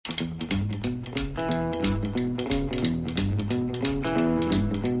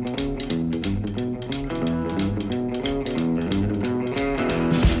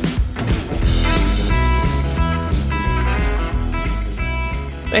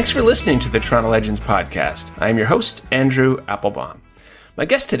Thanks for listening to the Toronto Legends podcast. I am your host, Andrew Applebaum. My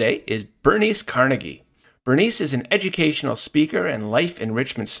guest today is Bernice Carnegie. Bernice is an educational speaker and life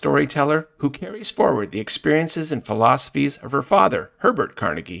enrichment storyteller who carries forward the experiences and philosophies of her father, Herbert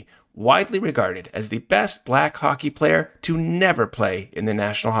Carnegie, widely regarded as the best black hockey player to never play in the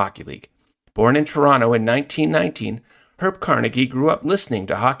National Hockey League. Born in Toronto in 1919, Herb Carnegie grew up listening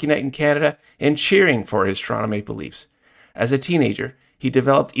to Hockey Night in Canada and cheering for his Toronto Maple Leafs. As a teenager, he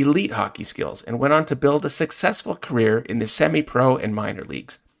developed elite hockey skills and went on to build a successful career in the semi-pro and minor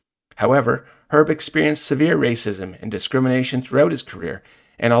leagues. However, Herb experienced severe racism and discrimination throughout his career,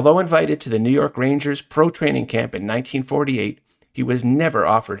 and although invited to the New York Rangers pro training camp in 1948, he was never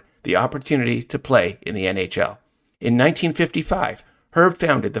offered the opportunity to play in the NHL. In 1955, Herb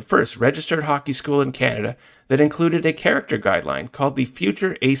founded the first registered hockey school in Canada that included a character guideline called the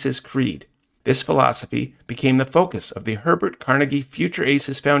Future Aces Creed. This philosophy became the focus of the Herbert Carnegie Future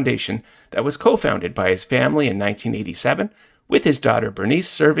Aces Foundation that was co-founded by his family in 1987, with his daughter Bernice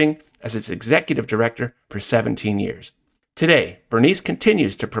serving as its executive director for 17 years. Today, Bernice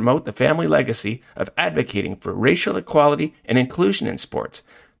continues to promote the family legacy of advocating for racial equality and inclusion in sports,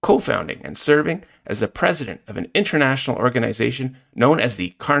 co-founding and serving as the president of an international organization known as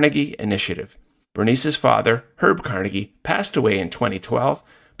the Carnegie Initiative. Bernice's father, Herb Carnegie, passed away in 2012,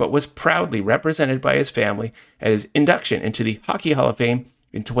 but was proudly represented by his family at his induction into the Hockey Hall of Fame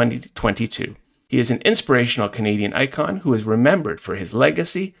in 2022. He is an inspirational Canadian icon who is remembered for his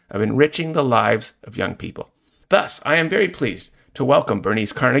legacy of enriching the lives of young people. Thus, I am very pleased to welcome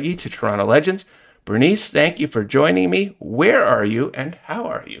Bernice Carnegie to Toronto Legends. Bernice, thank you for joining me. Where are you and how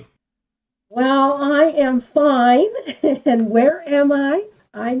are you? Well, I am fine. And where am I?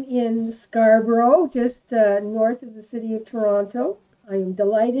 I'm in Scarborough, just north of the city of Toronto. I am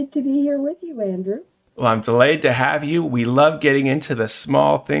delighted to be here with you, Andrew. Well, I'm delighted to have you. We love getting into the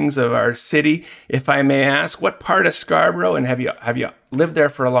small things of our city. If I may ask, what part of Scarborough, and have you lived there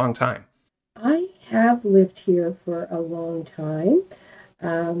for a long time? I have lived here for a long time.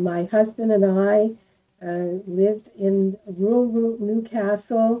 My husband and I lived in rural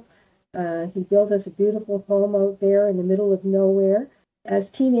Newcastle. He built us a beautiful home out there in the middle of nowhere. As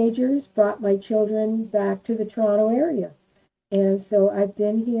teenagers, brought my children back to the Toronto area. And so I've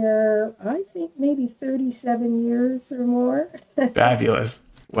been here, I think, maybe 37 years or more. Fabulous.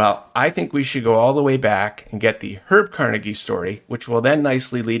 Well, I think we should go all the way back and get the Herb Carnegie story, which will then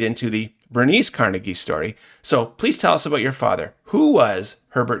nicely lead into the Bernice Carnegie story. So please tell us about your father. Who was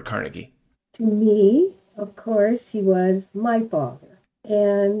Herbert Carnegie? To me, of course, he was my father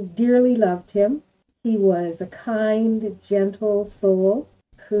and dearly loved him. He was a kind, gentle soul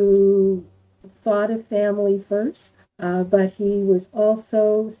who thought of family first. But he was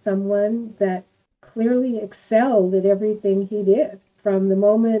also someone that clearly excelled at everything he did. From the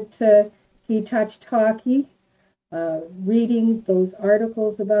moment he touched hockey, reading those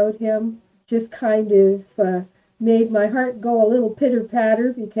articles about him just kind of made my heart go a little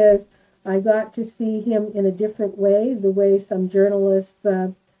pitter-patter because I got to see him in a different way, the way some journalists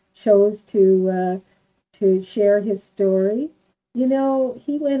chose to share his story. You know,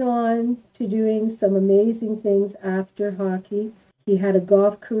 he went on to doing some amazing things after hockey. He had a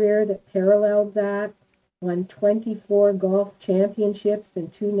golf career that paralleled that, won 24 golf championships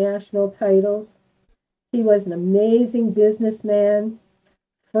and 2 national titles. He was an amazing businessman,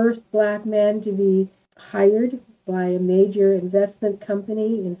 first black man to be hired by a major investment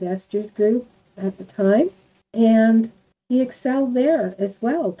company, Investors Group at the time. And he excelled there as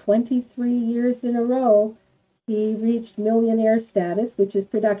well, 23 years in a row. He reached millionaire status, which is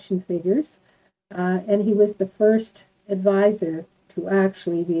production figures, and he was the first advisor to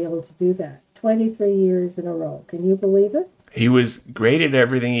actually be able to do that. 23 years in a row. Can you believe it? He was great at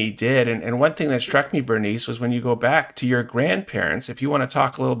everything he did. And one thing that struck me, Bernice, was when you go back to your grandparents, if you want to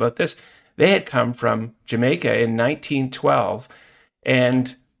talk a little about this, they had come from Jamaica in 1912,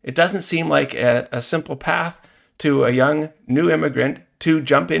 and it doesn't seem like a simple path to a young new immigrant to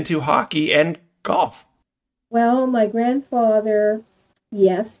jump into hockey and golf. Well, my grandfather,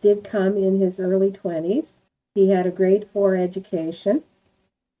 yes, did come in his early 20s. He had a grade 4 education.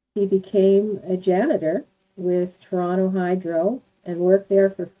 He became a janitor with Toronto Hydro and worked there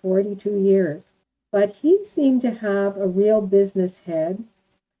for 42 years. But he seemed to have a real business head,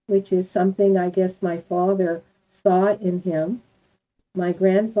 which is something I guess my father saw in him. My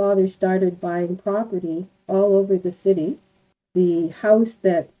grandfather started buying property all over the city. The house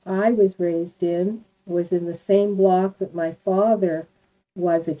that I was raised in was in the same block that my father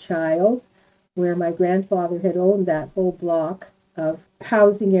was a child, where my grandfather had owned that whole block of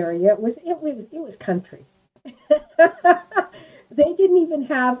housing area. It was country. They didn't even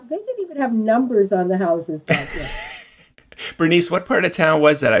have numbers on the houses back then. Bernice, what part of town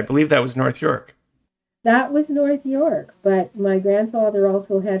was that? I believe that was North York. That was North York, but my grandfather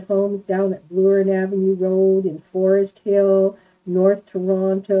also had homes down at Bloor Avenue Road in Forest Hill, North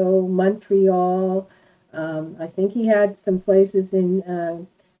Toronto, Montreal. I think he had some places in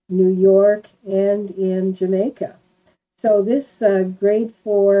New York and in Jamaica. So this grade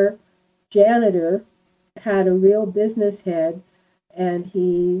 4 janitor had a real business head,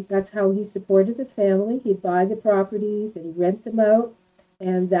 and that's how he supported the family. He'd buy the properties and he'd rent them out,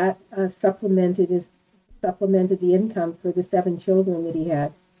 and that supplemented the income for the 7 children that he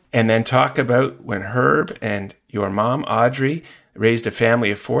had. And then talk about when Herb and your mom, Audrey, raised a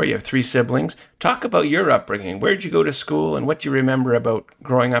family of 4. You have 3 siblings. Talk about your upbringing. Where did you go to school, and what do you remember about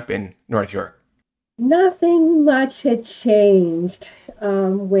growing up in North York? Nothing much had changed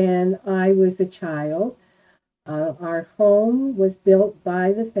when I was a child. Our home was built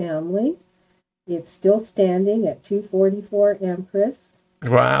by the family. It's still standing at 244 Empress.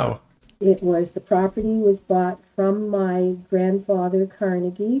 Wow. The property was bought from my grandfather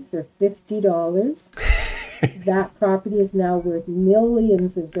Carnegie for $50. That property is now worth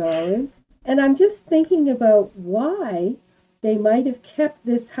millions of dollars. And I'm just thinking about why they might have kept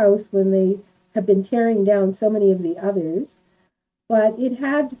this house when they have been tearing down so many of the others. But it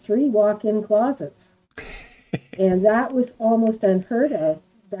had 3 walk-in closets. And that was almost unheard of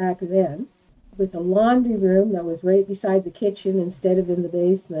back then, with a laundry room that was right beside the kitchen instead of in the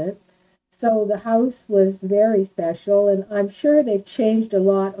basement. So the house was very special, and I'm sure they've changed a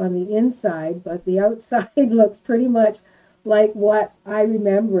lot on the inside, but the outside looks pretty much like what I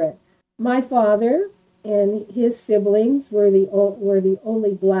remember it. My father and his siblings were the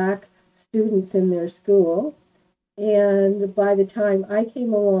only black students in their school, and by the time I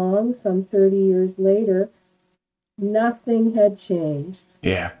came along, some 30 years later, nothing had changed.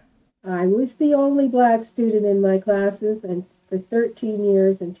 Yeah. I was the only black student in my classes, and for 13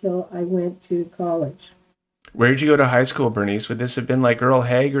 years until I went to college. Where did you go to high school, Bernice? Would this have been like Earl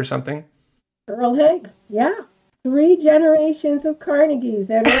Haig or something? Earl Haig, yeah. 3 generations of Carnegies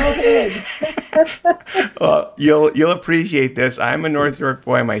at Earl Haig. Well, you'll appreciate this. I'm a North York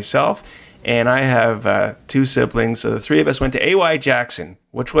boy myself, and I have 2 siblings. So the 3 of us went to A.Y. Jackson,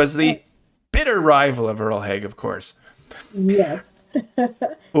 which was the bitter rival of Earl Haig, of course. Yes.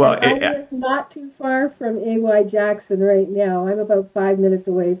 Well, I live not too far from A.Y. Jackson right now. I'm about 5 minutes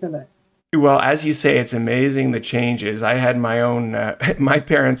away from it. Well, as you say, it's amazing the changes. I had my own, my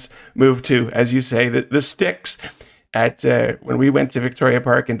parents moved to, as you say, the sticks at, when we went to Victoria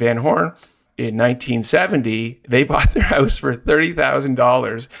Park in Van Horn in 1970, they bought their house for $30,000.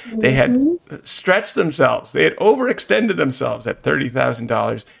 Mm-hmm. They had stretched themselves. They had overextended themselves at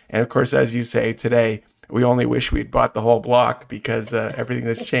 $30,000. And of course, as you say, today, we only wish we'd bought the whole block because everything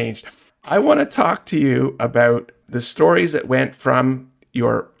has changed. I want to talk to you about the stories that went from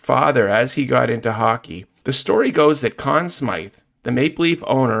your father as he got into hockey. The story goes that Conn Smythe, the Maple Leaf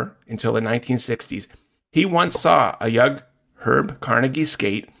owner until the 1960s, he once saw a young Herb Carnegie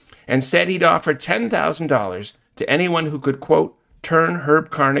skate and said he'd offer $10,000 to anyone who could, quote, turn Herb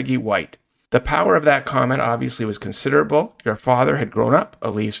Carnegie white. The power of that comment obviously was considerable. Your father had grown up a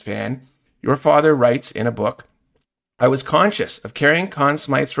Leafs fan. Your father writes in a book, I was conscious of carrying Conn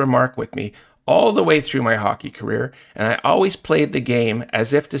Smythe's remark with me all the way through my hockey career, and I always played the game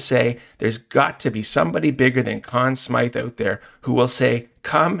as if to say there's got to be somebody bigger than Conn Smythe out there who will say,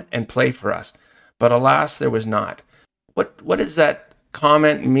 come and play for us. But alas, there was not. What does that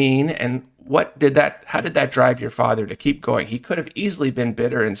comment mean, and how did that drive your father to keep going? He could have easily been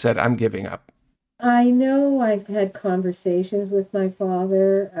bitter and said, I'm giving up. I know I've had conversations with my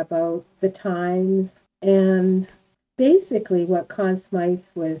father about the times, and basically what Conn Smythe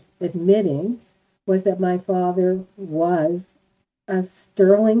was admitting was that my father was a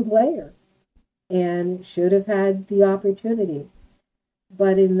sterling player and should have had the opportunity.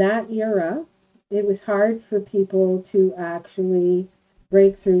 But in that era, it was hard for people to actually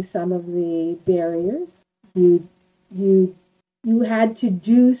break through some of the barriers. You had to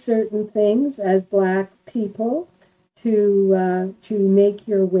do certain things as Black people to make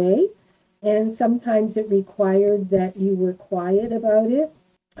your way, and sometimes it required that you were quiet about it.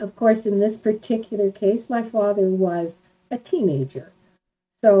 Of course, in this particular case, my father was a teenager,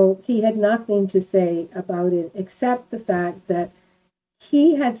 so he had nothing to say about it except the fact that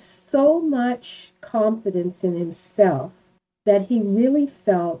he had so much confidence in himself that he really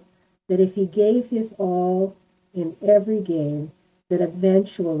felt that if he gave his all in every game, that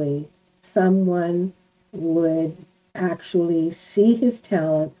eventually someone would actually see his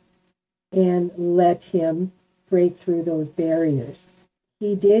talent and let him break through those barriers.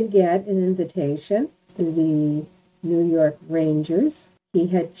 He did get an invitation to the New York Rangers. He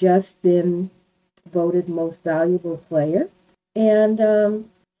had just been voted most valuable player, and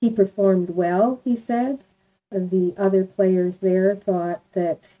he performed well, he said. The other players there thought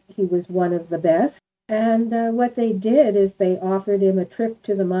that he was one of the best. And what they did is they offered him a trip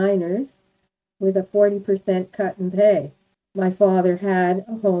to the minors with a 40% cut in pay. My father had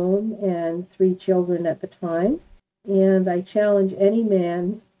a home and 3 children at the time, and I challenge any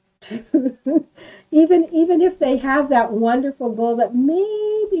man to, even if they have that wonderful goal that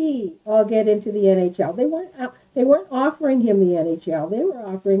maybe I'll get into the NHL. They weren't offering him the NHL. They were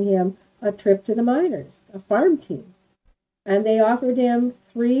offering him a trip to the minors, a farm team, and they offered him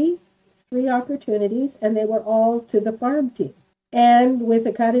three opportunities, and they were all to the farm team and with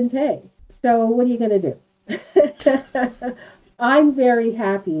a cut in pay. So what are you going to do? I'm very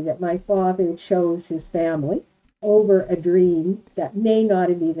happy that my father chose his family over a dream that may not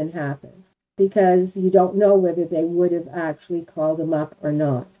have even happened, because you don't know whether they would have actually called him up or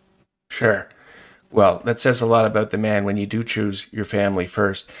not. Sure. Well, that says a lot about the man when you do choose your family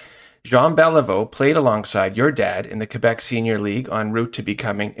first. Jean Beliveau played alongside your dad in the Quebec Senior League en route to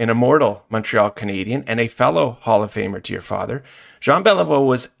becoming an immortal Montreal Canadian and a fellow Hall of Famer to your father. Jean Beliveau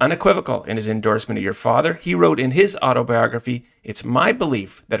was unequivocal in his endorsement of your father. He wrote in his autobiography, "It's my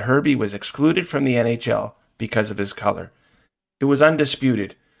belief that Herbie was excluded from the NHL because of his color." It was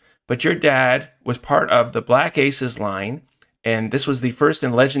undisputed. But your dad was part of the Black Aces line, and this was the first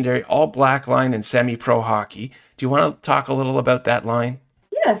and legendary all-black line in semi-pro hockey. Do you want to talk a little about that line?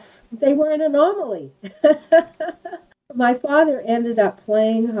 Yes, they were an anomaly. My father ended up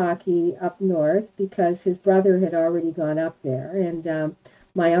playing hockey up north because his brother had already gone up there, and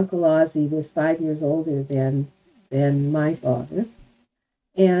my Uncle Ozzie was 5 years older than my father,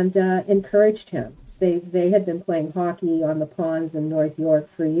 and encouraged him. They had been playing hockey on the ponds in North York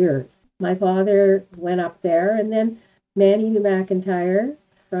for years. My father went up there, and then Manny McIntyre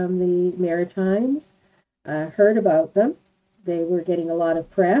from the Maritimes heard about them. They were getting a lot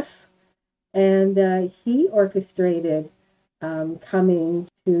of press, and he orchestrated coming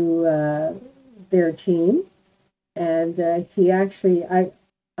to their team. And he actually, I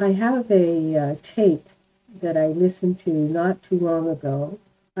have a tape that I listened to not too long ago.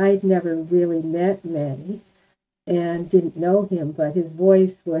 I'd never really met Manny and didn't know him, but his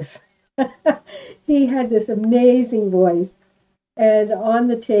voice was, he had this amazing voice. And on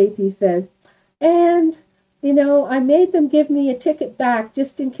the tape he said, and I made them give me a ticket back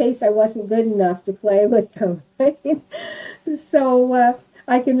just in case I wasn't good enough to play with them. So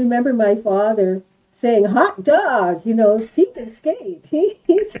I can remember my father saying, "Hot dog, he can skate.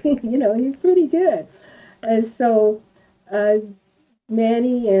 He's pretty good." And so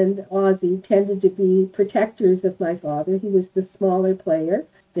Manny and Ozzie tended to be protectors of my father. He was the smaller player.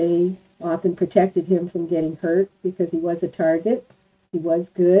 They often protected him from getting hurt because he was a target. He was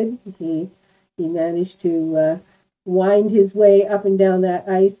good. He managed to wind his way up and down that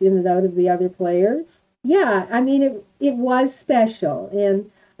ice in and out of the other players. Yeah, I mean, it was special. And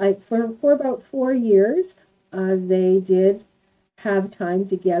for about 4 years, they did have time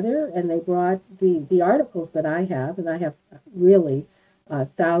together, and they brought the articles that I have, and I have really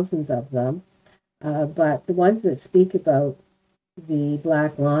thousands of them. But the ones that speak about the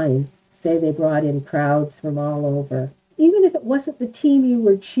Black Line say they brought in crowds from all over. Even if it wasn't the team you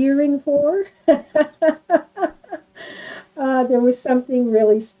were cheering for, there was something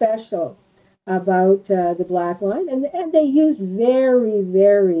really special about the Black Line. And they used very,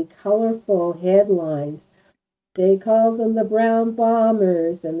 very colorful headlines. They called them the Brown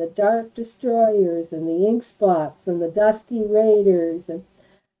Bombers and the Dark Destroyers and the Ink Spots and the Dusty Raiders. And,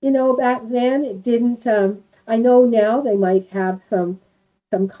 back then it didn't, I know now they might have some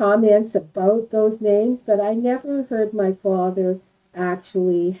comments about those names, but I never heard my father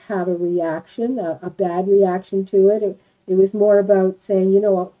actually have a reaction, a bad reaction to it. It was more about saying,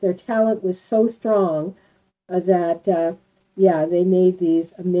 their talent was so strong that, they made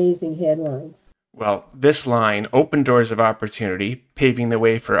these amazing headlines. Well, this line opened doors of opportunity, paving the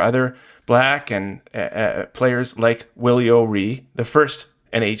way for other Black and players like Willie O'Ree, the first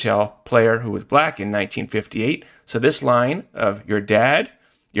NHL player who was Black in 1958. So this line of your dad,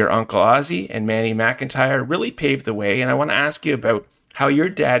 your Uncle Ozzie, and Manny McIntyre really paved the way. And I want to ask you about how your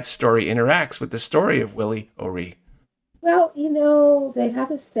dad's story interacts with the story of Willie O'Ree. Well, they have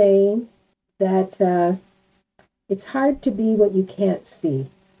a saying that it's hard to be what you can't see.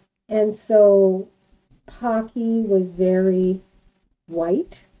 And so hockey was very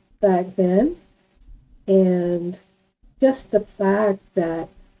white back then. And just the fact that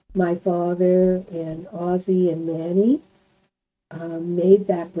my father and Ozzie and Manny made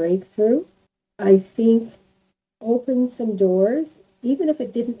that breakthrough, I think opened some doors, even if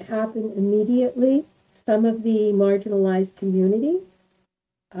it didn't happen immediately. Some of the marginalized community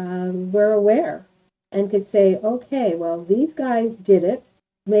were aware and could say, okay, well, these guys did it.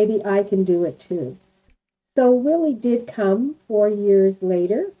 Maybe I can do it too. So Willie did come 4 years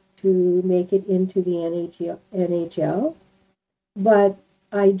later to make it into the NHL, but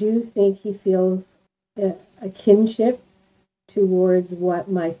I do think he feels a kinship towards what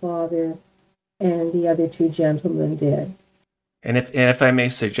my father and the other two gentlemen did. And if I may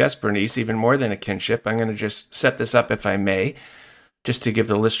suggest, Bernice, even more than a kinship, I'm going to just set this up, if I may, just to give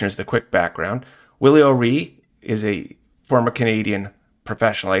the listeners the quick background. Willie O'Ree is a former Canadian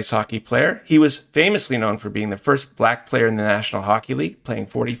professional ice hockey player. He was famously known for being the first black player in the National Hockey League, playing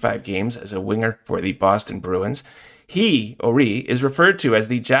 45 games as a winger for the Boston Bruins. He, O'Ree, is referred to as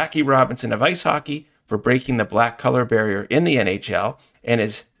the Jackie Robinson of ice hockey for breaking the black color barrier in the NHL, and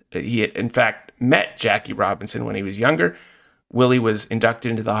he had, in fact, met Jackie Robinson when he was younger. Willie was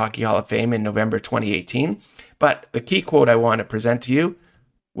inducted into the Hockey Hall of Fame in November 2018. But the key quote I want to present to you,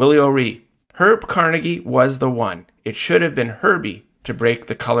 Willie O'Ree, Herb Carnegie was the one. It should have been Herbie to break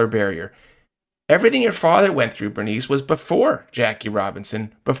the color barrier. Everything your father went through, Bernice, was before Jackie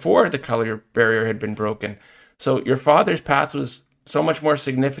Robinson, before the color barrier had been broken. So your father's path was so much more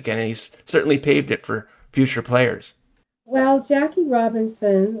significant, and he's certainly paved it for future players. Well, Jackie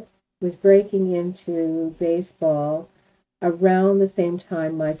Robinson was breaking into baseball around the same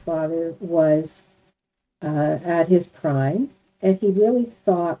time my father was at his prime, and he really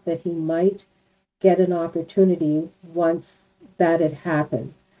thought that he might get an opportunity once that had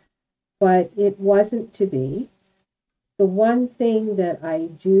happened. But it wasn't to be. The one thing that I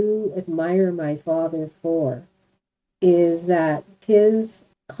do admire my father for is that his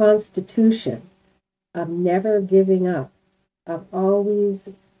constitution of never giving up, of always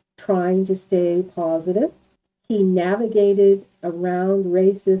trying to stay positive. He navigated around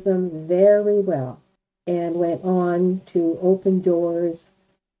racism very well and went on to open doors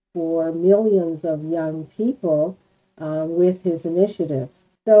for millions of young people with his initiatives.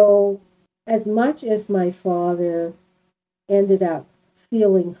 So, as much as my father ended up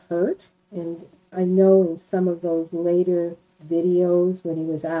feeling hurt, and I know in some of those later videos when he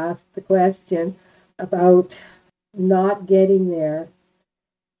was asked the question about not getting there,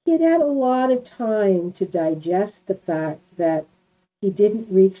 he had a lot of time to digest the fact that he didn't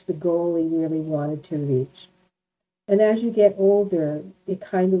reach the goal he really wanted to reach. And as you get older, it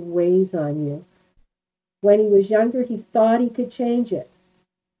kind of weighs on you. When he was younger, he thought he could change it.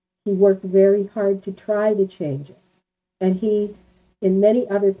 He worked very hard to try to change it. And he, in many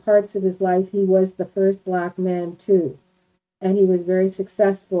other parts of his life, he was the first black man too. And he was very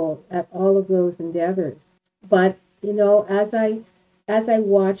successful at all of those endeavors. But, you know, as I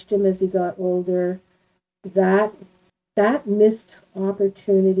watched him as he got older, that missed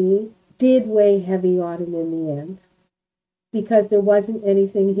opportunity did weigh heavy on him in the end, because there wasn't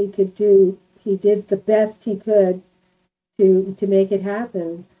anything he could do. He did the best he could to make it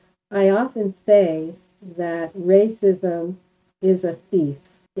happen. I often say that racism is a thief.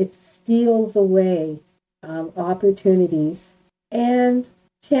 It steals away opportunities and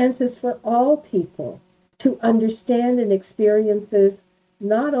chances for all people to understand and experiences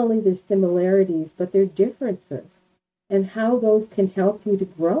not only their similarities, but their differences and how those can help you to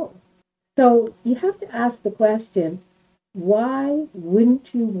grow. So you have to ask the question, why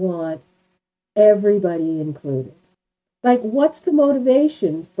wouldn't you want everybody included? Like, what's the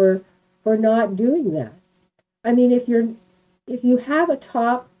motivation for not doing that? I mean, if you have a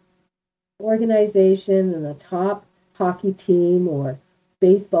top organization and a top hockey team or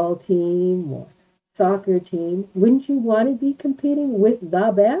baseball team or soccer team, wouldn't you want to be competing with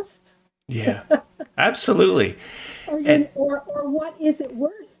the best? Yeah, absolutely. or what is it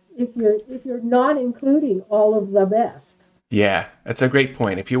worth if you're not including all of the best? Yeah, that's a great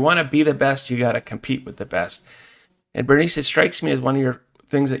point. If you want to be the best, you got to compete with the best. And Bernice, it strikes me as one of your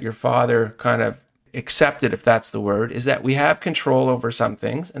things that your father kind of accepted, if that's the word, is that we have control over some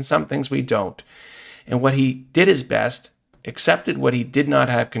things and some things we don't. And what he did his best, accepted what he did not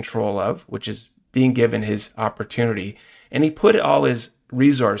have control of, which is being given his opportunity, and he put all his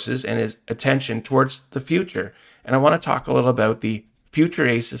resources and his attention towards the future. And I want to talk a little about the Future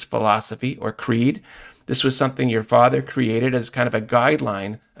Aces philosophy or creed. This was something your father created as kind of a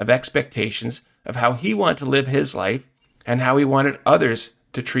guideline of expectations of how he wanted to live his life and how he wanted others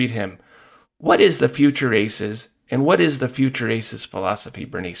to treat him. What is the Future Aces, and what is the Future Aces philosophy,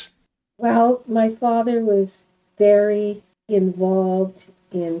 Bernice? Well, my father was very involved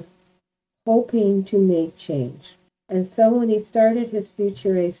in hoping to make change. And so when he started his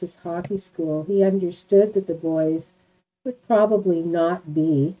Future Aces hockey school, he understood that the boys would probably not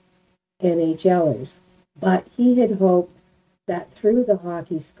be NHLers. But he had hoped that through the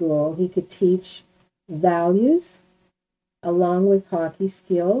hockey school, he could teach values along with hockey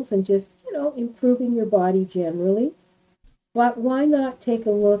skills and just, improving your body generally. But why not take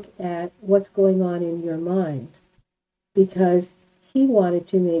a look at what's going on in your mind? Because he wanted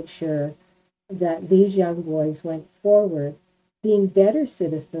to make sure that these young boys went forward being better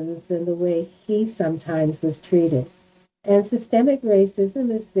citizens than the way he sometimes was treated. And systemic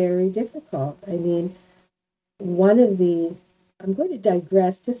racism is very difficult. I mean, I'm going to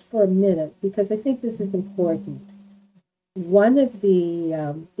digress just for a minute because I think this is important. One of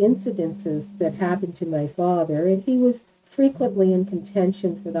the incidences that happened to my father, and he was frequently in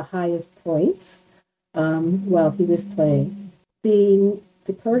contention for the highest points while he was playing, the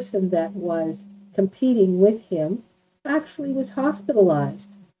person that was competing with him actually was hospitalized.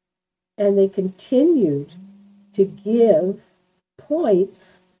 And they continued to give points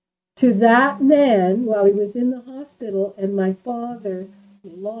to that man while he was in the hospital, and my father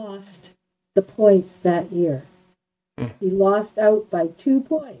lost the points that year. He lost out by 2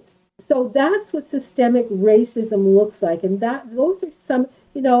 points. So that's what systemic racism looks like. And those are some,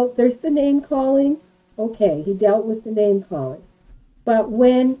 there's the name calling. Okay, he dealt with the name calling. But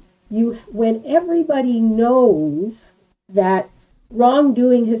when everybody knows that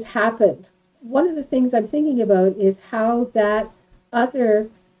wrongdoing has happened, one of the things I'm thinking about is how that other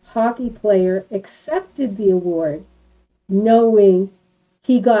hockey player accepted the award knowing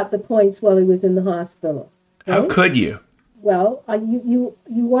he got the points while he was in the hospital. Right? How could you? Well, you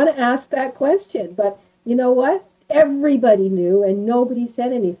want to ask that question, but you know what? Everybody knew and nobody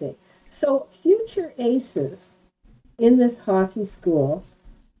said anything. So Future Aces in this hockey school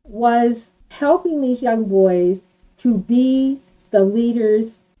was helping these young boys to be the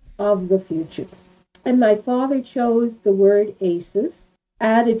leaders of the future. And my father chose the word ACEs: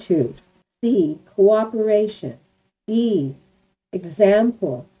 attitude, C, cooperation, E,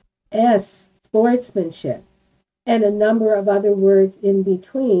 example, S, sportsmanship, and a number of other words in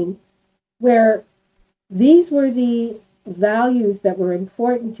between, where these were the values that were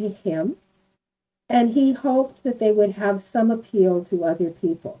important to him, and he hoped that they would have some appeal to other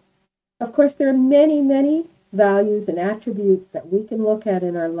people. Of course, there are many, many values and attributes that we can look at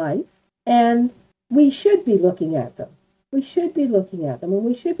in our life, and we should be looking at them. We should be looking at them, and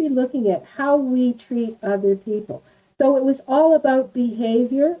we should be looking at how we treat other people. So it was all about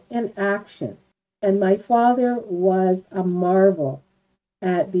behavior and action. And my father was a marvel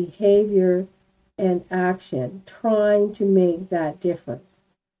at behavior and action, trying to make that difference.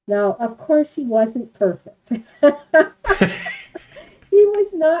 Now, of course, he wasn't perfect. He was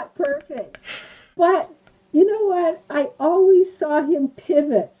not perfect. But you know what? I always saw him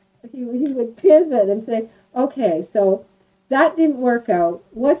pivot. He would pivot and say, okay, so that didn't work out.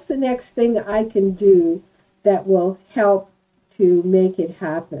 What's the next thing I can do that will help to make it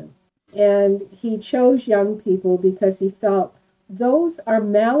happen? And he chose young people because he felt those are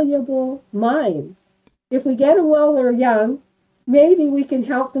malleable minds. If we get them while they're young, maybe we can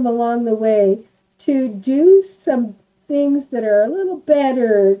help them along the way to do some things that are a little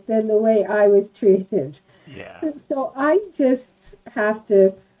better than the way I was treated. Yeah. So I just have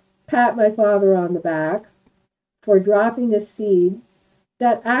to pat my father on the back for dropping a seed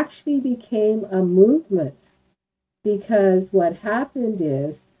that actually became a movement. Because what happened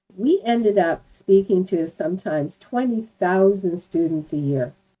is we ended up speaking to sometimes 20,000 students a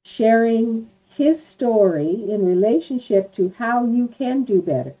year, sharing his story in relationship to how you can do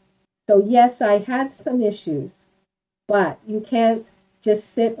better. So yes, I had some issues, but you can't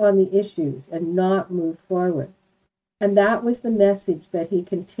just sit on the issues and not move forward. And that was the message that he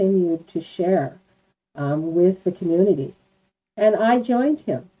continued to share with the community. And I joined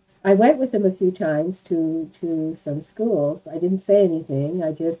him. I went with him a few times to some schools. I didn't say anything.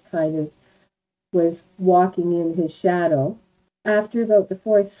 I just kind of was walking in his shadow. After about the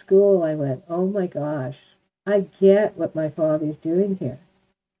 4th school, I went, oh my gosh, I get what my father's doing here.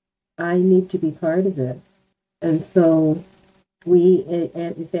 I need to be part of this. And so we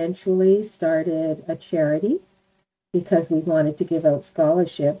eventually started a charity because we wanted to give out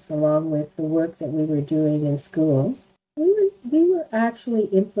scholarships along with the work that we were doing in schools. We were actually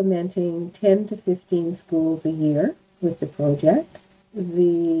implementing 10 to 15 schools a year with the project.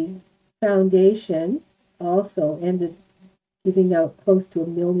 The foundation also ended giving out close to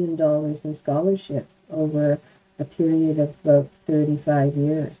 $1 million in scholarships over a period of about 35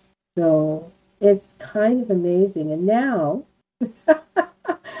 years. So it's kind of amazing. And now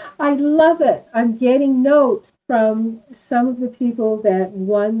I love it. I'm getting notes from some of the people that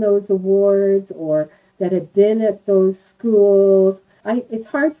won those awards or that have been at those schools. It's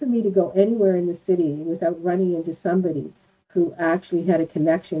hard for me to go anywhere in the city without running into somebody who actually had a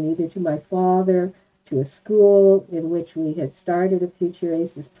connection either to my father, to a school in which we had started a Future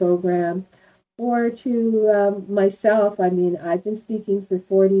Aces program, or to myself. I mean, I've been speaking for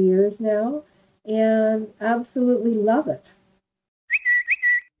 40 years now and absolutely love it.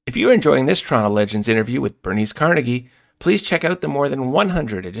 If you're enjoying this Toronto Legends interview with Bernice Carnegie, please check out the more than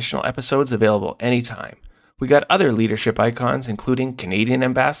 100 additional episodes available anytime. We got other leadership icons, including Canadian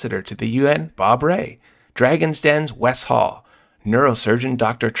Ambassador to the UN, Bob Ray, Dragon's Den's Wes Hall, neurosurgeon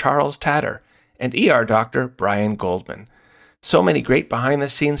Dr. Charles Tatter, and ER Doctor Brian Goldman. So many great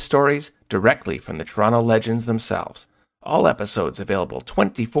behind-the-scenes stories directly from the Toronto Legends themselves. All episodes available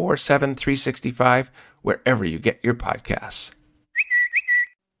 24/7, 365, wherever you get your podcasts.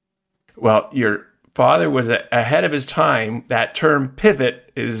 Well, your father was ahead of his time. That term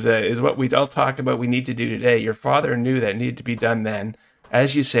pivot is what we all talk about we need to do today. Your father knew that needed to be done then.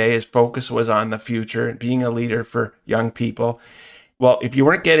 As you say, his focus was on the future and being a leader for young people. Well, if you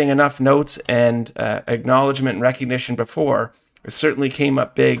weren't getting enough notes and acknowledgement and recognition before, it certainly came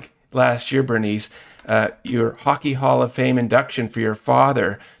up big last year, Bernice. Your Hockey Hall of Fame induction for your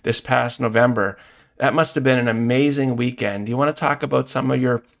father this past November. That must have been an amazing weekend. Do you want to talk about some of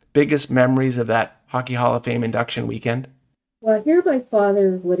your biggest memories of that Hockey Hall of Fame induction weekend? Well, here my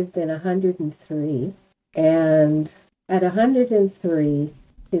father would have been 103, and at 103,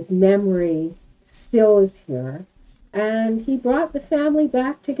 his memory still is here, and he brought the family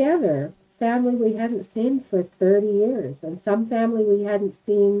back together, family we hadn't seen for 30 years, and some family we hadn't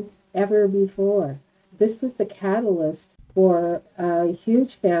seen ever before. This was the catalyst for a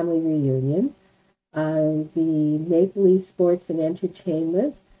huge family reunion. The Maple Leaf Sports and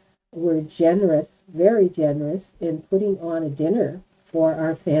Entertainment were generous, very generous, in putting on a dinner for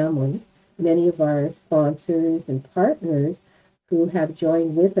our family. Many of our sponsors and partners who have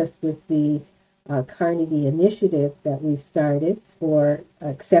joined with us with the Carnegie initiative that we've started for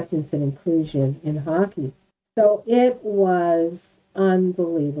acceptance and inclusion in hockey. So it was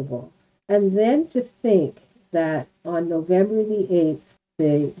unbelievable. And then to think that on November the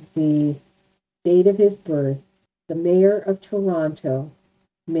 8th, the date of his birth, the mayor of Toronto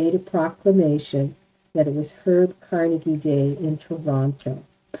made a proclamation that it was Herb Carnegie Day in Toronto.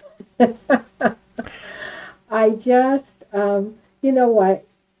 I just, you know what,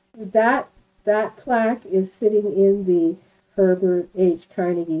 that plaque is sitting in the Herbert H.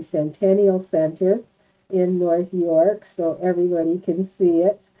 Carnegie Centennial Center in North York, so everybody can see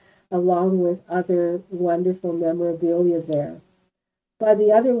it, along with other wonderful memorabilia there. But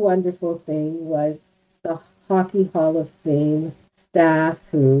the other wonderful thing was the Hockey Hall of Fame staff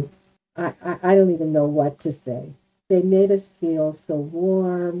who, I don't even know what to say. They made us feel so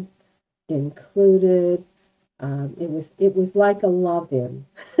warm, included. It was like a love-in.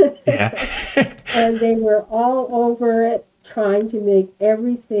 Yeah. And they were all over it, trying to make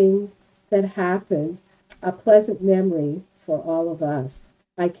everything that happened a pleasant memory for all of us.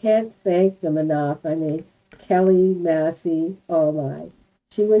 I can't thank them enough. I mean, Kelly Massey, oh my.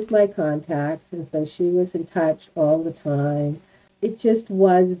 She was my contact, and so she was in touch all the time. It just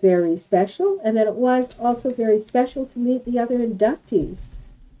was very special, and then it was also very special to meet the other inductees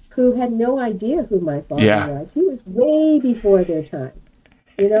who had no idea who my father was. He was way before their time.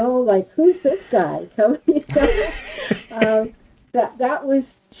 You know, like, who's this guy coming? That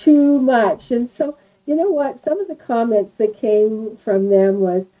was too much. And so, you know what? Some of the comments that came from them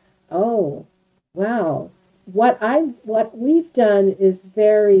was, oh, wow, what we've done is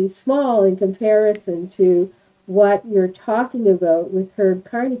very small in comparison to what you're talking about with Herb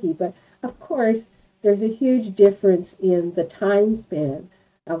Carnegie. But of course, there's a huge difference in the time span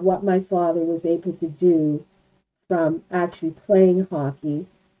of what my father was able to do from actually playing hockey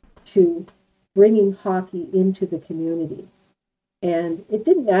to bringing hockey into the community. And it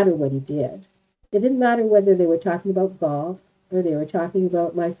didn't matter what he did. It didn't matter whether they were talking about golf or they were talking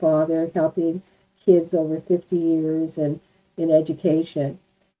about my father helping kids over 50 years and in education.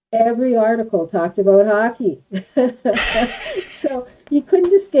 Every article talked about hockey. So you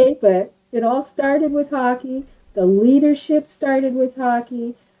couldn't escape it. It all started with hockey. The leadership started with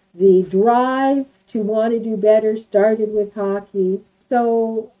hockey. The drive to want to do better started with hockey.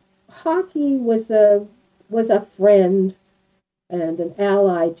 So hockey was a friend and an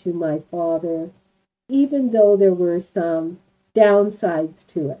ally to my father, even though there were some downsides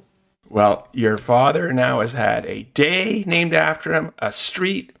to it. Well, your father now has had a day named after him, a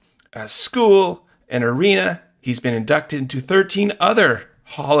street, a school, an arena. He's been inducted into 13 other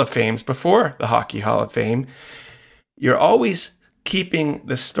Hall of Fames before the Hockey Hall of Fame. You're always keeping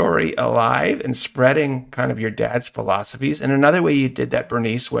the story alive and spreading kind of your dad's philosophies. And another way you did that,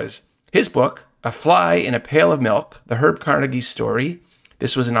 Bernice, was his book, A Fly in a Pail of Milk, the Herb Carnegie story.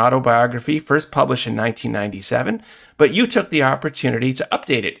 This was an autobiography, first published in 1997, but you took the opportunity to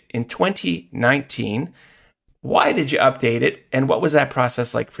update it in 2019. Why did you update it, and what was that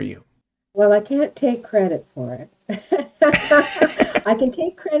process like for you? Well, I can't take credit for it. I can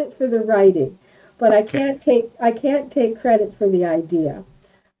take credit for the writing, but I can't take credit for the idea.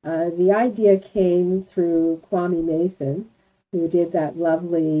 The idea came through Kwame Mason, who did that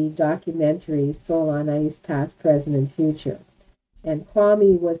lovely documentary, Soul on Ice, Past, Present, and Future. And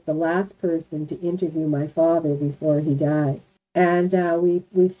Kwame was the last person to interview my father before he died. And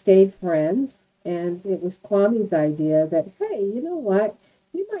we've stayed friends, and it was Kwame's idea that, hey, you know what?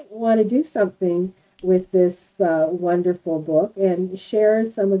 You might want to do something with this wonderful book and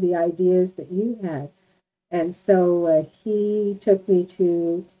share some of the ideas that you had. And so he took me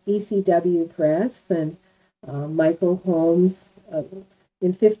to ECW Press, and Michael Holmes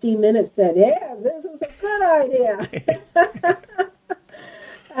in 15 minutes said, yeah, this is a good idea.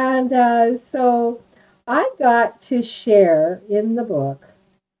 And so I got to share in the book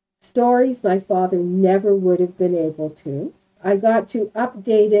stories my father never would have been able to. I got to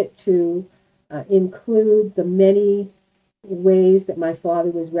update it to include the many ways that my father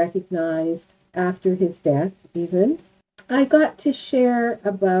was recognized after his death, even. I got to share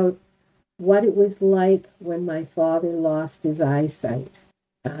about what it was like when my father lost his eyesight.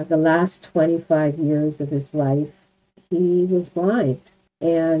 The last 25 years of his life, he was blind.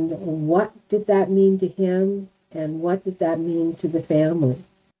 And what did that mean to him? And what did that mean to the family?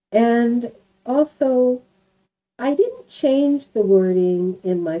 And also, I didn't change the wording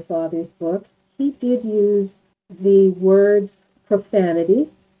in my father's book. He did use the words profanity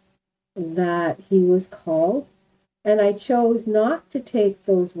that he was called. And I chose not to take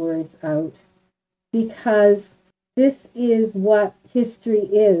those words out because this is what history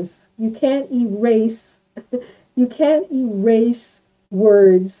is. You can't erase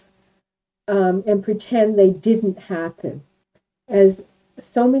words and pretend they didn't happen. As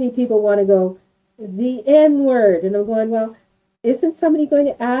so many people want to go, the N word. And I'm going, well, isn't somebody going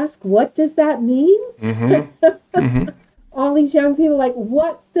to ask, what does that mean? Mm-hmm. Mm-hmm. All these young people like,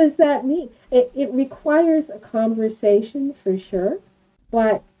 what does that mean? It requires a conversation for sure,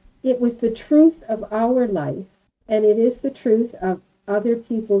 but it was the truth of our life, and it is the truth of other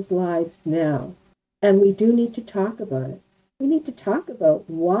people's lives now. And we do need to talk about it. We need to talk about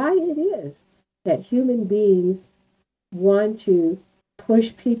why it is that human beings want to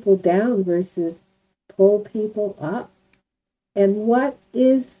push people down versus pull people up. And what's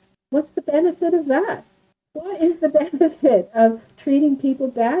the benefit of that? What is the benefit of treating people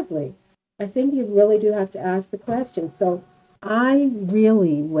badly? I think you really do have to ask the question. So I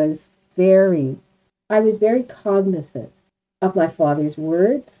really was very cognizant of my father's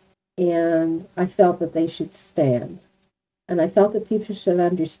words, and I felt that they should stand. And I felt that people should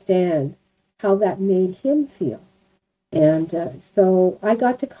understand how that made him feel. And so I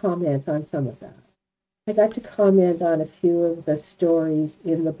got to comment on some of that. I got to comment on a few of the stories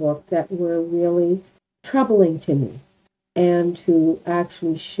in the book that were really troubling to me, and to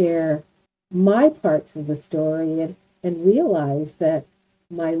actually share my parts of the story and realize that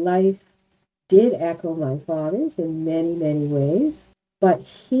my life did echo my father's in many, many ways, but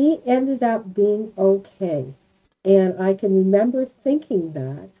he ended up being okay. And I can remember thinking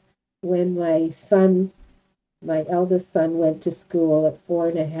that when my eldest son went to school at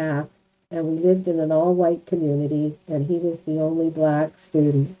 4.5, and we lived in an all-white community, and he was the only black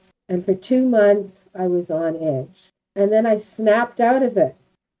student. And for 2 months, I was on edge. And then I snapped out of it.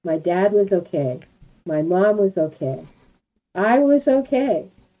 My dad was okay. My mom was okay. I was okay.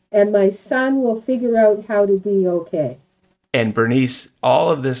 And my son will figure out how to be okay. And Bernice, all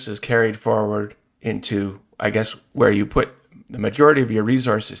of this is carried forward into, I guess, where you put the majority of your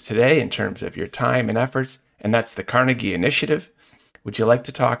resources today in terms of your time and efforts, and that's the Carnegie Initiative. Would you like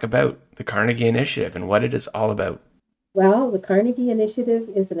to talk about the Carnegie Initiative and what it is all about? Well, the Carnegie Initiative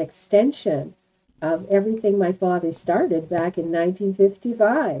is an extension of everything my father started back in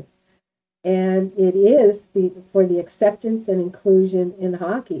 1955. And it is for the acceptance and inclusion in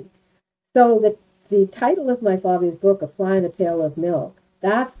hockey. So the title of my father's book, A Fly in a Pail of Milk,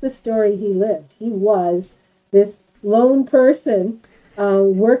 that's the story he lived. He was this lone person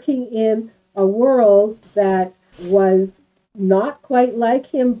working in a world that was not quite like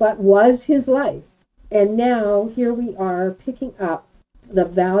him, but was his life. And now here we are picking up the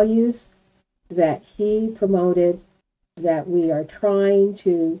values that he promoted, that we are trying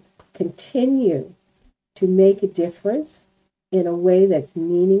to continue to make a difference in a way that's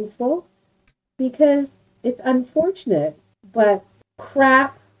meaningful, because it's unfortunate, but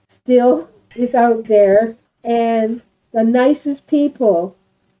crap still is out there, and the nicest people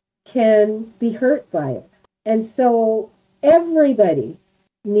can be hurt by it. And so everybody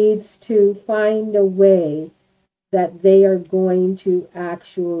needs to find a way that they are going to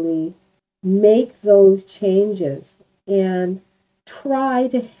actually make those changes and try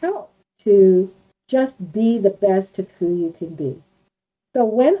to help to just be the best of who you can be. So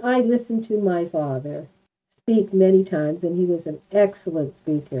when I listened to my father speak many times, and he was an excellent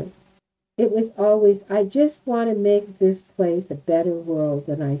speaker, it was always, I just want to make this place a better world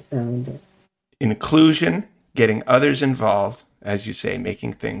than I found it. Inclusion, getting others involved, as you say,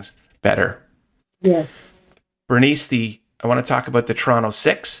 making things better. Yes. Bernice, I want to talk about the Toronto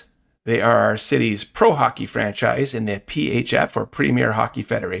Six. They are our city's pro hockey franchise in the PHF, or Premier Hockey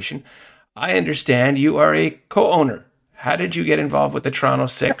Federation. I understand you are a co-owner. How did you get involved with the Toronto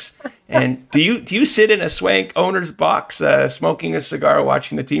Six? And do you sit in a swank owner's box, smoking a cigar,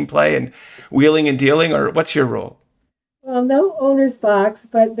 watching the team play, and wheeling and dealing, or what's your role? Well, no owner's box,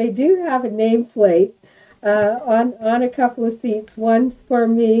 but they do have a nameplate on a couple of seats, one for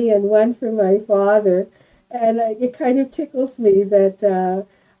me and one for my father. And it kind of tickles me that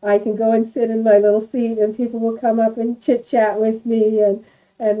I can go and sit in my little seat, and people will come up and chit-chat with me and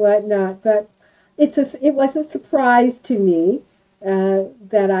whatnot. But it was a surprise to me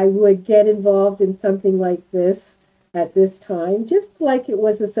that I would get involved in something like this at this time, just like it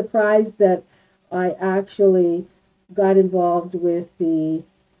was a surprise that I actually got involved with the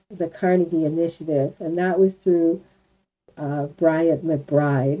Carnegie initiative, and that was through Bryant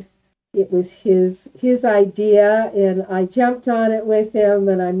McBride. It was his idea, and I jumped on it with him,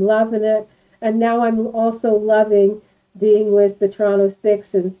 and I'm loving it. And now I'm also loving being with the Toronto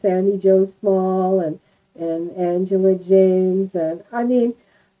Six and Sandy Jo Small and Angela James. And I mean,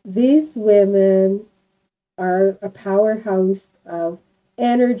 these women are a powerhouse of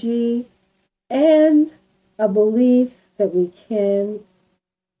energy and a belief that we can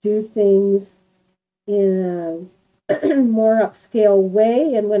do things in a more upscale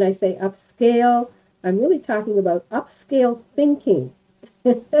way. And when I say upscale, I'm really talking about upscale thinking.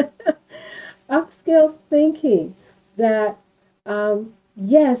 Upscale thinking that,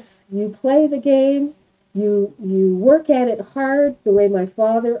 yes, you play the game, you work at it hard, the way my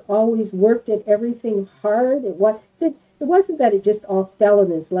father always worked at everything hard. It wasn't that it just all fell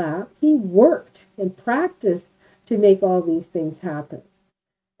in his lap. He worked and practiced to make all these things happen.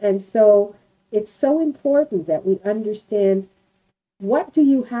 And so it's so important that we understand, what do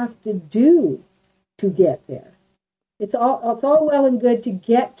you have to do to get there? It's all well and good to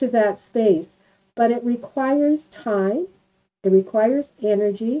get to that space, but it requires time, it requires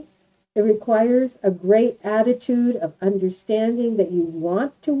energy, it requires a great attitude of understanding that you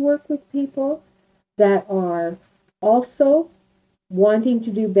want to work with people that are also wanting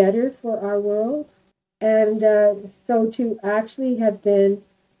to do better for our world. And so to actually have been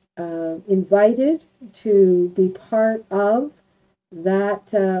invited to be part of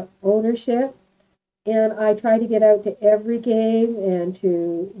that ownership, and I try to get out to every game and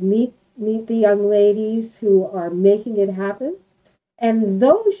to meet the young ladies who are making it happen. And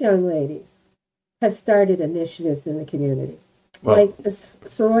those young ladies have started initiatives in the community. Wow. Like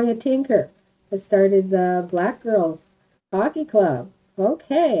Soraya Tinker has started the Black Girls Hockey Club.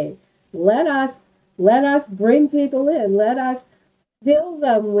 Okay, let us bring people in. Let us fill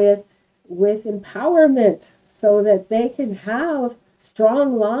them with empowerment so that they can have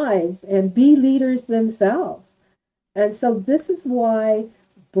strong lives and be leaders themselves. And so this is why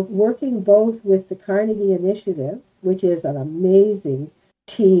working both with the Carnegie Initiative, which is an amazing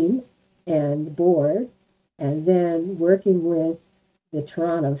team and board, and then working with the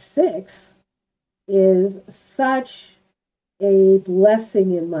Toronto Six is such a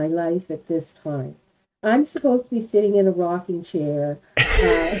blessing in my life at this time. I'm supposed to be sitting in a rocking chair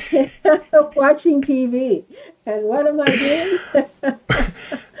watching TV. And what am I doing?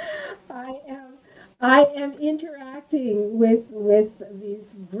 I am interacting with these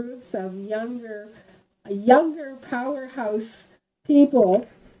groups of younger powerhouse people,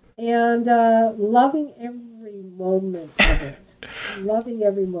 and loving every moment of it. Loving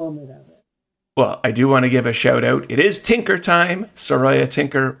every moment of it. Well, I do want to give a shout out. It is Tinker time. Soraya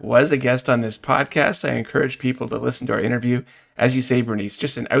Tinker was a guest on this podcast. I encourage people to listen to our interview. As you say, Bernice,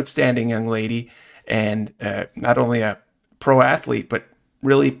 just an outstanding young lady, and not only a pro athlete, but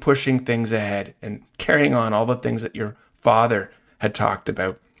really pushing things ahead and carrying on all the things that your father had talked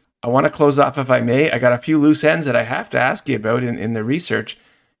about. I want to close off, if I may. I got a few loose ends that I have to ask you about in the research.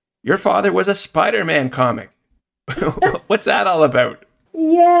 Your father was a Spider-Man comic. What's that all about?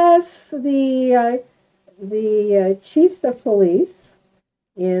 Yes, the chiefs of police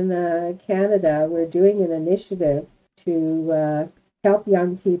in Canada were doing an initiative to help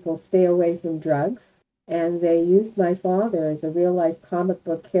young people stay away from drugs, and they used my father as a real-life comic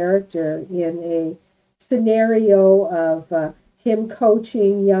book character in a scenario of him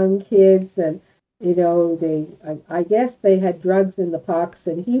coaching young kids, and I guess they had drugs in the pucks,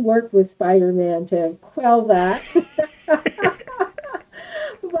 and he worked with Spider-Man to quell that.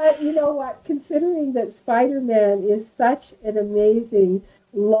 But you know what? Considering that Spider-Man is such an amazing,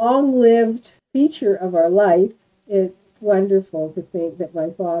 long-lived feature of our life, it's wonderful to think that my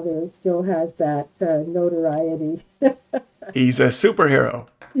father still has that notoriety. He's a superhero.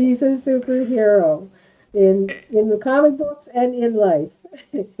 He's a superhero in the comic books and in life.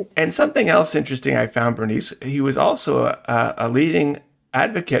 And something else interesting I found, Bernice, he was also a leading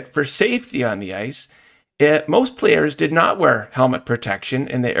advocate for safety on the ice. Most players did not wear helmet protection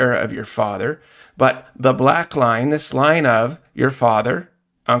in the era of your father, but the black line, this line of your father,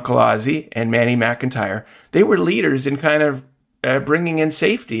 Uncle Ozzie, and Manny McIntyre, they were leaders in kind of bringing in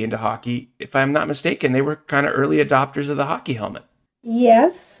safety into hockey. If I'm not mistaken, they were kind of early adopters of the hockey helmet.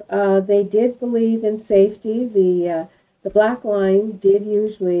 Yes, they did believe in safety. The black line did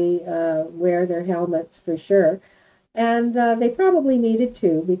usually wear their helmets for sure. And they probably needed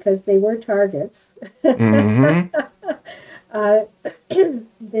to because they were targets. Mm-hmm.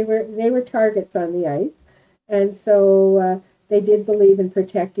 They were targets on the ice, and so they did believe in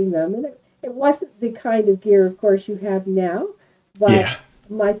protecting them. And it wasn't the kind of gear, of course, you have now. But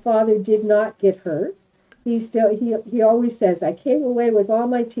my father did not get hurt. He always says, I came away with all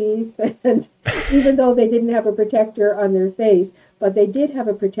my teeth, and even though they didn't have a protector on their face, but they did have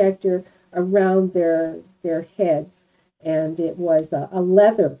a protector around their heads. And it was a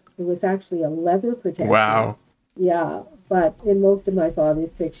leather. It was actually a leather protector. Wow. Yeah, but in most of my father's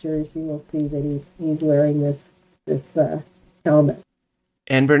pictures, you will see that he's wearing this helmet.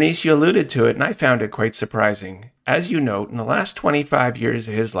 And Bernice, you alluded to it, and I found it quite surprising. As you note, in the last 25 years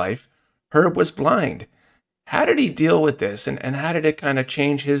of his life, Herb was blind. How did he deal with this, and how did it kind of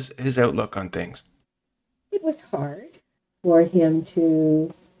change his outlook on things? It was hard for him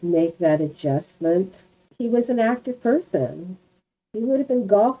to make that adjustment. He was an active person. He would have been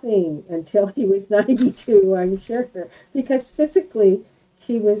golfing until he was 92, I'm sure, because physically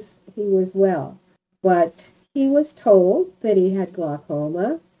he was well. But he was told that he had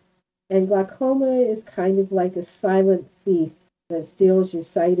glaucoma, and glaucoma is kind of like a silent thief that steals your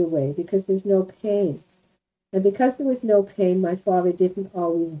sight away because there's no pain. And because there was no pain, my father didn't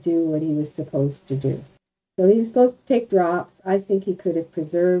always do what he was supposed to do. So he was supposed to take drops. I think he could have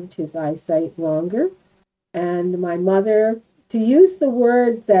preserved his eyesight longer. And my mother, to use the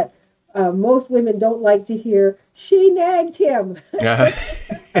word that most women don't like to hear, she nagged him.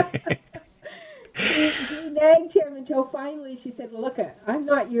 She nagged him until finally she said, "Look, I'm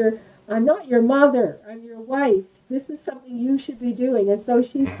not your mother. I'm your wife. This is something you should be doing." And so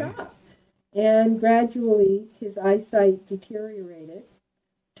she stopped. And gradually his eyesight deteriorated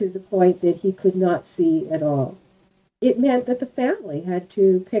to the point that he could not see at all. It meant that the family had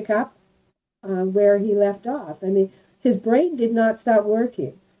to pick up where he left off. I mean, his brain did not stop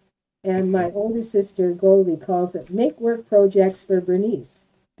working. And my older sister, Goldie, calls it make work projects for Bernice,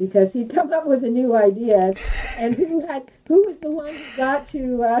 because he'd come up with a new idea, and who was the one who got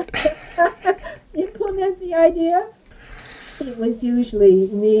to implement the idea? It was usually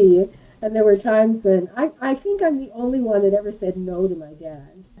me. And there were times when I think I'm the only one that ever said no to my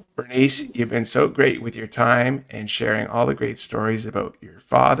dad. Bernice, you've been so great with your time and sharing all the great stories about your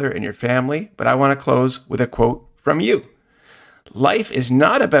father and your family. But I want to close with a quote from you. Life is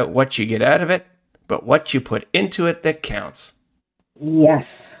not about what you get out of it, but what you put into it that counts.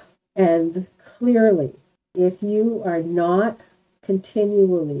 Yes. And clearly, if you are not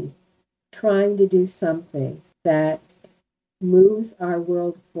continually trying to do something that moves our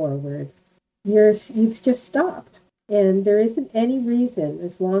world forward, you've just stopped. And there isn't any reason,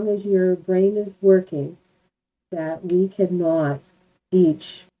 as long as your brain is working, that we cannot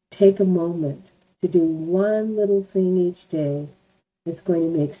each take a moment to do one little thing each day that's going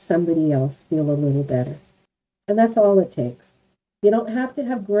to make somebody else feel a little better. And that's all it takes. You don't have to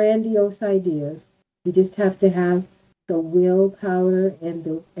have grandiose ideas. You just have to have the willpower and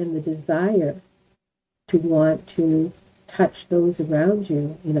the desire to want to touch those around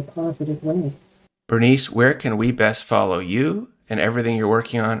you in a positive way. Bernice, where can we best follow you and everything you're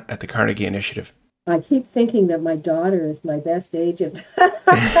working on at the Carnegie Initiative? I keep thinking that my daughter is my best agent.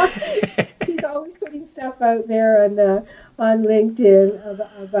 She's always putting stuff out there on LinkedIn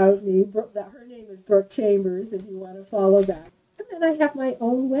about me. Her name is Brooke Chambers, if you want to follow that. And then I have my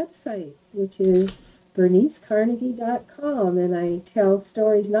own website, which is bernicecarnegie.com, and I tell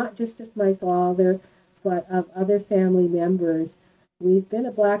stories not just of my father, but of other family members. We've been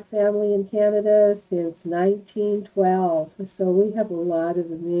a Black family in Canada since 1912, so we have a lot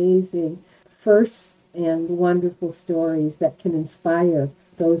of amazing firsts and wonderful stories that can inspire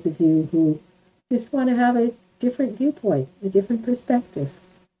those of you who just want to have a different viewpoint, a different perspective.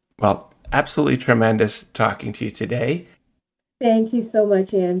 Well, absolutely tremendous talking to you today. Thank you so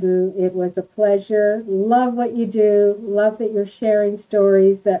much, Andrew. It was a pleasure. Love what you do. Love that you're sharing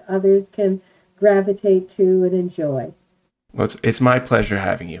stories that others can gravitate to and enjoy. Well, it's my pleasure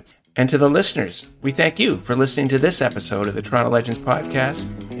having you. And to the listeners, we thank you for listening to this episode of the Toronto Legends Podcast.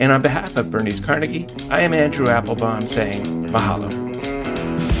 And on behalf of Bernice Carnegie, I am Andrew Applebaum saying mahalo.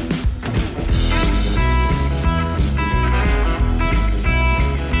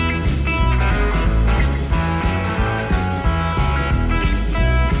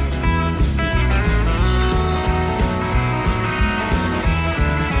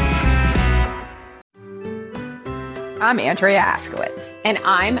 I'm Andrea Askowitz. And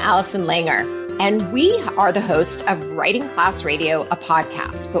I'm Allison Langer. And we are the hosts of Writing Class Radio, a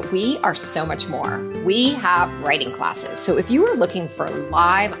podcast, but we are so much more. We have writing classes. So if you are looking for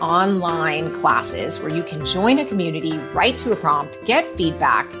live online classes where you can join a community, write to a prompt, get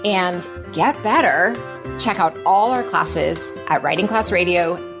feedback, and get better, check out all our classes at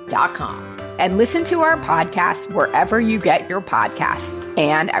writingclassradio.com. And listen to our podcast wherever you get your podcasts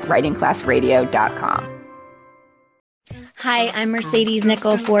and at writingclassradio.com. Hi, I'm Mercedes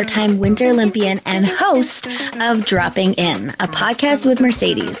Nichol, four-time Winter Olympian and host of Dropping In, a podcast with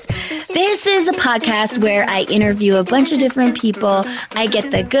Mercedes. This is a podcast where I interview a bunch of different people. I get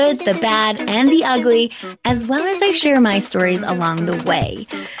the good, the bad, and the ugly, as well as I share my stories along the way.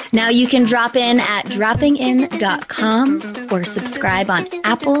 Now you can drop in at droppingin.com or subscribe on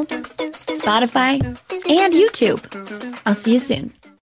Apple, Spotify, and YouTube. I'll see you soon.